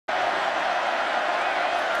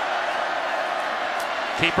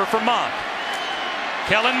Keeper for Mond.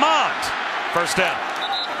 Kellen Mond. First down.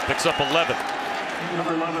 Picks up 11.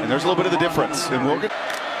 And there's a little bit of the difference. And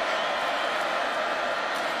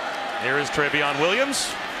here is Travion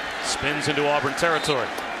Williams. Spins into Auburn territory.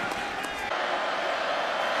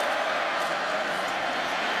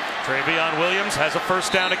 Travion Williams has a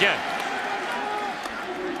first down again.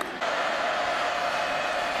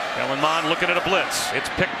 Kellen Mond looking at a blitz. It's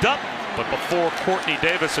picked up, but before Courtney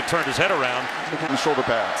Davis had turned his head around. The shoulder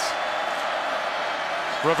pads.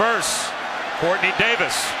 Reverse. Courtney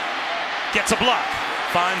Davis gets a block.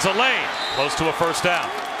 Finds a lane. Close to a first down.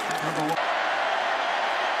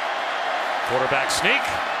 Quarterback sneak.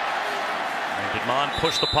 And did Mond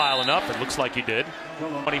push the pile enough? It looks like he did.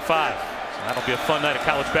 25. So that'll be a fun night of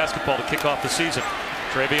college basketball to kick off the season.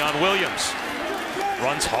 Travion Williams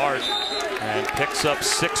runs hard and picks up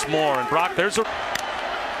 6 more. And Brock, there's a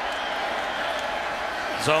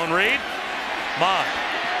zone read. Mond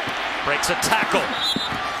breaks a tackle.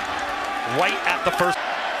 Right at the first.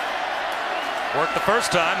 Worked the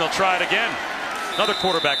first time. They'll try it again. Another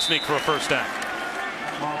quarterback sneak for a first down.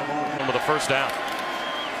 With a first down.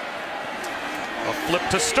 A flip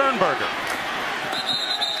to Sternberger.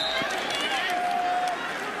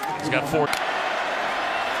 He's got 4.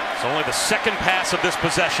 It's only the second pass of this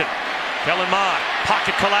possession. Kellen Mond,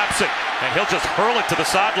 pocket collapsing, and he'll just hurl it to the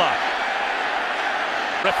sideline.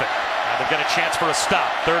 Terrific. Now they've got a chance for a stop.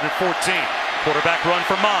 3rd and 14. Quarterback run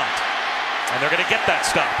for Mond. And they're going to get that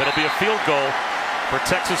stop. It'll be a field goal for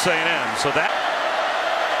Texas A&M. So that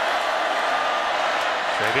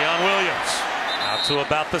Travion Williams out to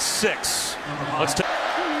about the 6. Let's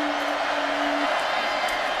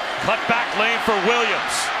cut back lane for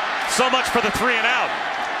Williams. So much for the 3 and out.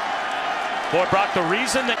 Boy, Brock, the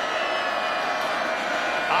reason that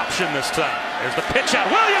option this time. There's the pitch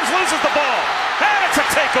out. Williams loses the ball. And it's a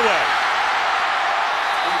takeaway.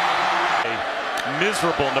 A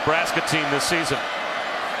miserable Nebraska team this season.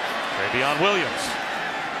 Travion Williams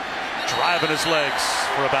driving his legs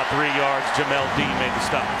for about 3 yards. Jamel Dean made the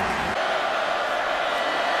stop.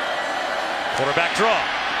 Quarterback draw.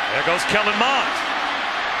 There goes Kellen Mond.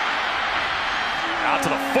 Out to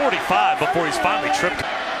the 45 before he's finally tripped.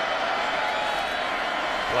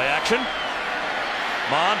 Play action.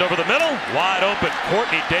 Mond over the middle. Wide open.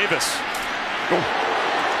 Courtney Davis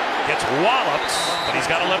gets walloped, but he's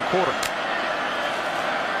got a left quarter.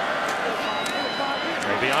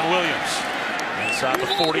 Travion Williams inside the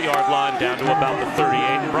 40-yard line down to about the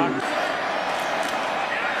 38. Brock.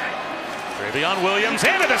 Travion Williams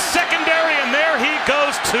into the secondary, and there he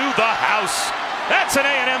goes to the house. That's an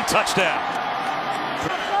A&M touchdown.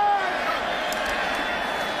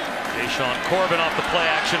 Deshaun Corbin off the play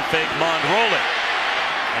action fake. Mond rolling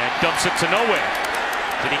and dumps it to nowhere.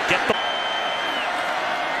 Did he get the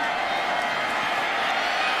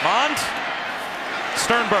Mond?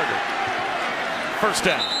 Sternberger. First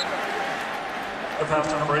down.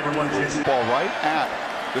 Ball right at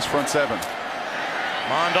this front 7.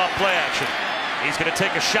 Mond off play action. He's going to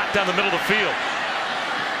take a shot down the middle of the field.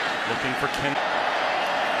 Looking for Ken.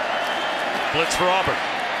 Blitz for Auburn.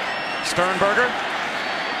 Sternberger.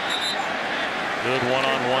 Good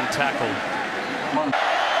one-on-one tackle. Mond.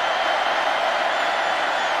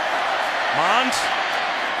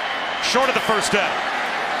 Short of the first down.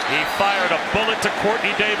 He fired a bullet to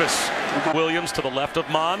Courtney Davis. Williams to the left of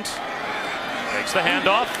Mond. Takes the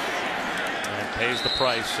handoff and pays the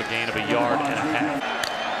price, a gain of 1.5 yards.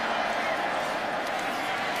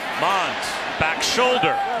 Mond, back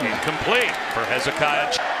shoulder, incomplete for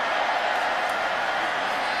Hezekiah.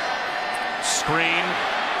 Screen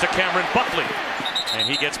to Cameron Buckley, and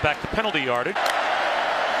he gets back the penalty yardage.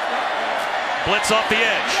 Blitz off the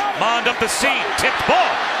edge. Mond up the seam, tipped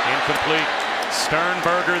ball, incomplete.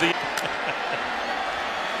 Sternberger the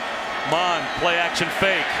Mond play action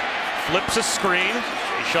fake. Flips a screen.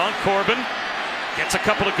 Deshaun Corbin gets a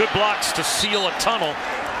couple of good blocks to seal a tunnel.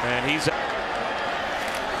 And he's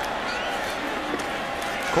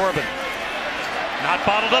Corbin not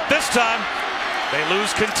bottled up this time. They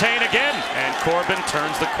lose contain again. And Corbin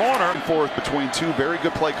turns the corner. Forth between 2 very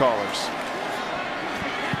good play callers.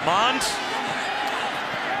 Mond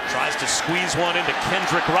tries to squeeze one into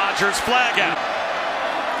Kendrick Rogers. Flag out.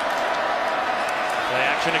 Play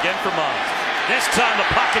action again for Mond. This time the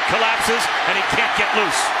pocket collapses and he can't get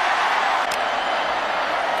loose.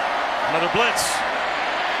 Another blitz.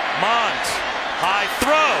 Mond, high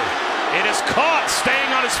throw. It is caught,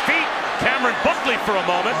 staying on his feet. Cameron Buckley for a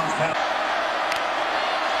moment.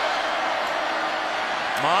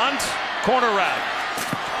 Mond, corner route.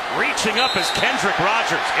 Reaching up is Kendrick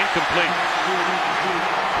Rogers. Incomplete.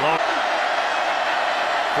 Low.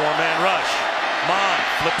 4-man rush. Mond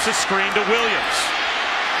Flips a screen to Williams.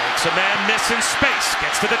 Makes a man miss in space.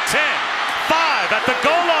 Gets to the 10. 5 at the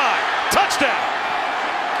goal line. Touchdown.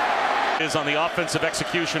 Is on the offensive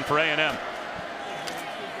execution for A&M.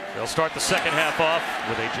 They'll start the second half off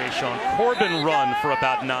with a Jashawn Corbin run for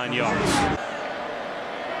about 9 yards.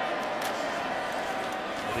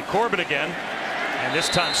 Corbin again, and this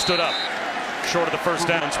time stood up short of the first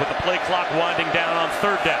downs with the play clock winding down on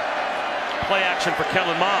third down. Play action for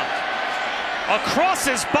Kellen Mond. Across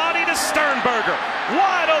his body to Sternberger.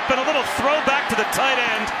 Wide open, a little throwback to the tight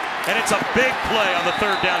end, and it's a big play on the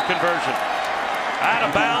third down conversion. Out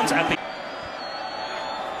of bounds at the...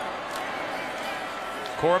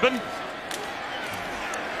 Corbin.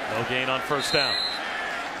 No gain on first down.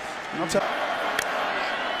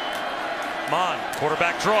 Mond,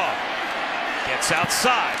 quarterback draw. Gets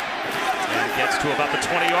outside. And gets to about the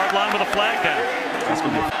 20-yard line with a flag down.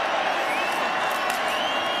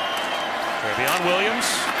 Trevion Williams,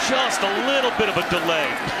 just a little bit of a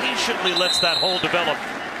delay. Patiently lets that hole develop.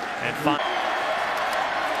 And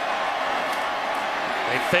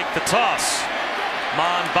they fake the toss.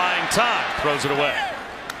 Mond buying time. Throws it away.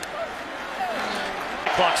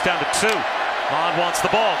 Clock's down to 2. Mond wants the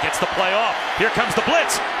ball, gets the play off. Here comes the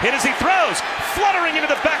blitz. Hit as he throws. Fluttering into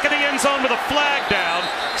the back of the end zone with a flag down.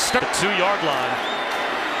 Start the 2-yard line.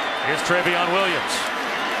 Here's Trevion Williams.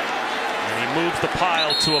 And he moves the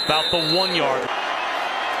pile to about the 1-yard.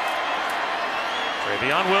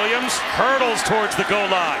 Trevion Williams hurdles towards the goal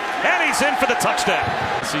line. And he's in for the touchdown.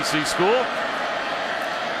 CC School.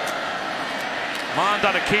 Mond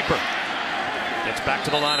on a keeper. Gets back to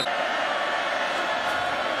the line of...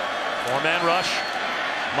 4-man rush.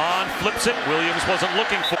 Mond flips it. Williams wasn't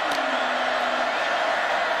looking for.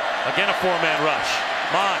 Again a 4-man rush.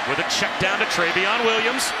 Mond with a check down to Trevion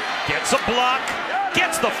Williams. Gets a block.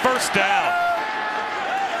 Gets the first down.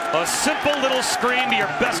 A simple little screen to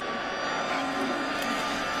your best.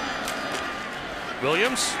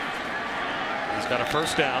 Williams. He's got a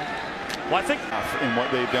first down. Well, I think in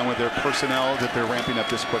what they've done with their personnel that they're ramping up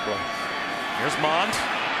this quickly. Here's Mond.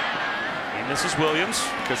 And this is Williams.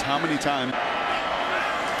 Because how many times?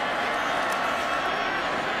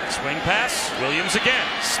 Swing pass. Williams again.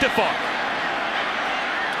 Stiff arm.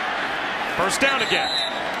 First down again.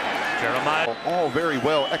 Jeremiah. All very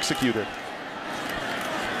well executed.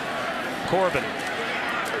 Corbin.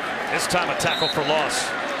 This time a tackle for loss.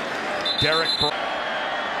 Derek.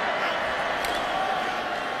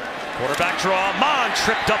 Quarterback draw. Mond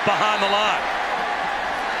tripped up behind the line.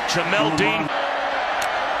 Jamel Dean.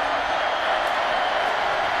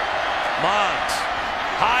 Mond,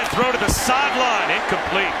 high throw to the sideline,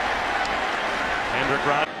 incomplete. Hendrick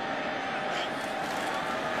Rod.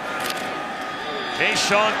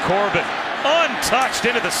 Jashawn Corbin, untouched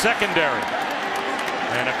into the secondary.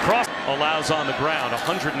 And across, allows on the ground,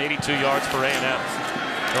 182 yards for A&M.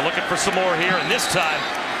 They're looking for some more here, and this time,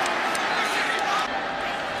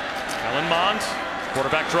 Kellen Mond,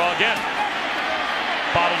 quarterback draw again.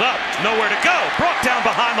 Bottled up, nowhere to go. Brought down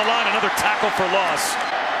behind the line, another tackle for loss.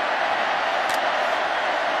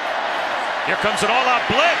 Here comes an all-out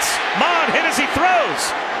blitz. Mond hit as he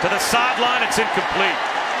throws. To the sideline, it's incomplete.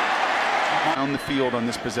 On the field on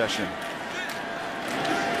this possession.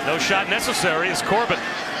 No shot necessary as Corbin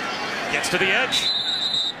gets to the edge.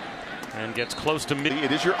 And gets close to mid.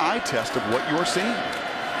 It is your eye test of what you're seeing.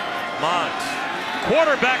 Mond,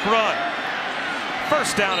 quarterback run.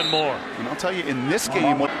 First down and more. And I'll tell you, in this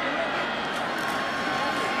game...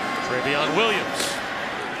 Trevion Williams.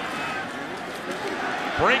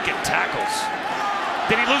 Breaking tackles.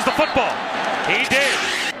 Did he lose the football? He did.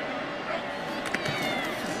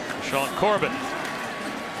 Sean Corbin.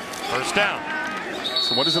 First down.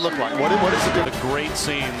 So what does it look like? What is it? The great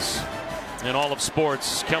scenes in all of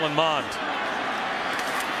sports. Kellen Mond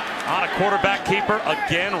on a quarterback keeper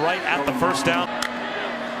again right at the first down.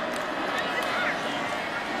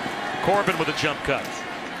 Corbin with a jump cut.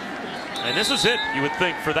 And this is it, you would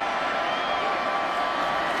think, for that.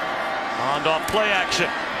 Mond off play action.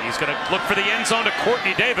 He's going to look for the end zone to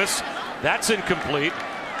Courtney Davis. That's incomplete.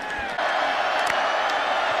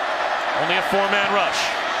 Only a 4-man rush.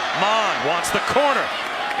 Mond wants the corner.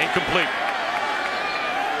 Incomplete.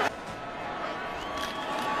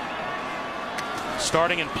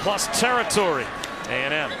 Starting in plus territory.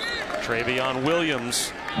 A&M. Trevion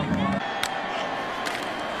Williams.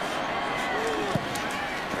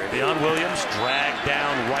 Trevion Williams dragged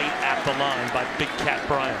down right at the line by Big Cat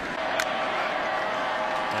Bryant.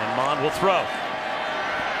 And Mond will throw.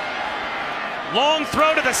 Long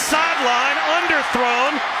throw to the sideline,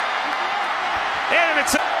 underthrown. And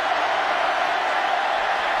it's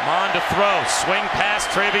Mond to throw. Swing past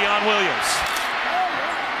Trevion Williams.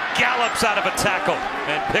 gallops out of a tackle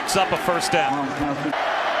and picks up a first down.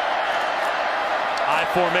 I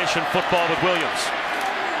formation football with Williams.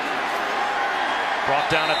 Brought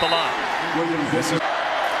down at the line.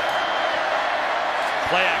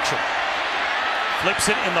 Play action. Flips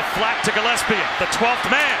it in the flat to Gillespie. The 12th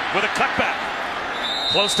man with a cutback.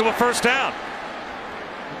 Close to a first down.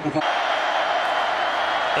 The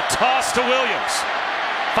toss to Williams.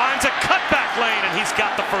 Finds a cutback lane and he's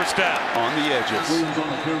got the first down. On the edges.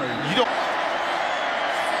 You don't.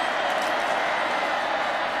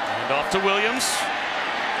 And off to Williams.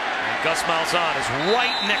 And Gus Malzahn is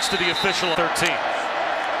right next to the official 13.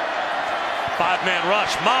 Five-man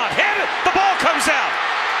rush. Mond hit it. The ball comes out.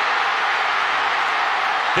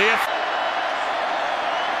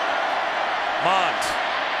 Mond.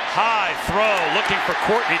 High throw looking for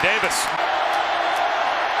Courtney Davis.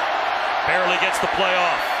 Barely gets the play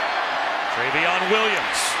off. Travion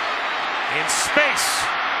Williams in space.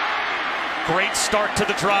 Great start to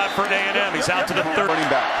the drive for A&M. He's out to the third. Running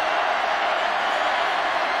back.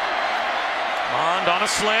 Mond on a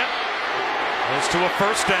slant. Goes to a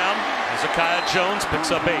first down. Hezekiah Jones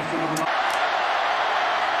picks up 8.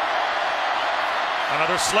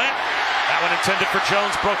 Another slant. That one intended for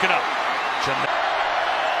Jones, broken up.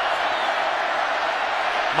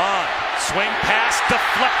 Mond, swing pass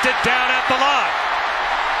deflected down at the line.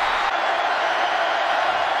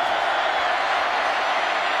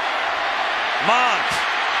 Mond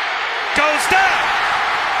goes down.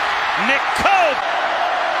 Nick Coe.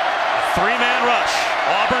 A 3-man rush.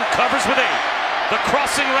 Auburn covers with 8. The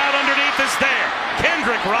crossing route underneath is there.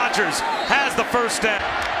 Kendrick Rogers has the first down.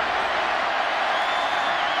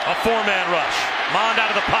 A 4-man rush. Mond out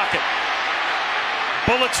of the pocket.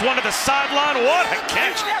 Bullets one to the sideline. What a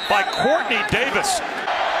catch by Courtney Davis.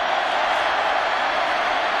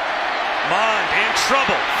 Mond in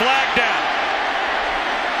trouble. Flag down.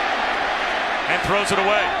 And throws it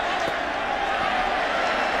away.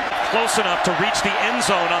 Close enough to reach the end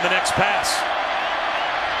zone on the next pass.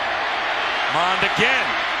 Mond again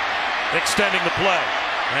extending the play.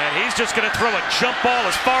 And he's just going to throw a jump ball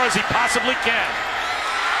as far as he possibly can.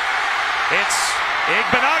 It's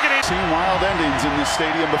Igbenogany. Seen wild endings in this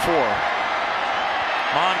stadium before.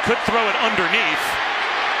 Mond could throw it underneath.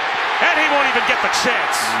 And he won't even get the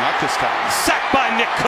chance. Not this time. Sacked by Nick Coe.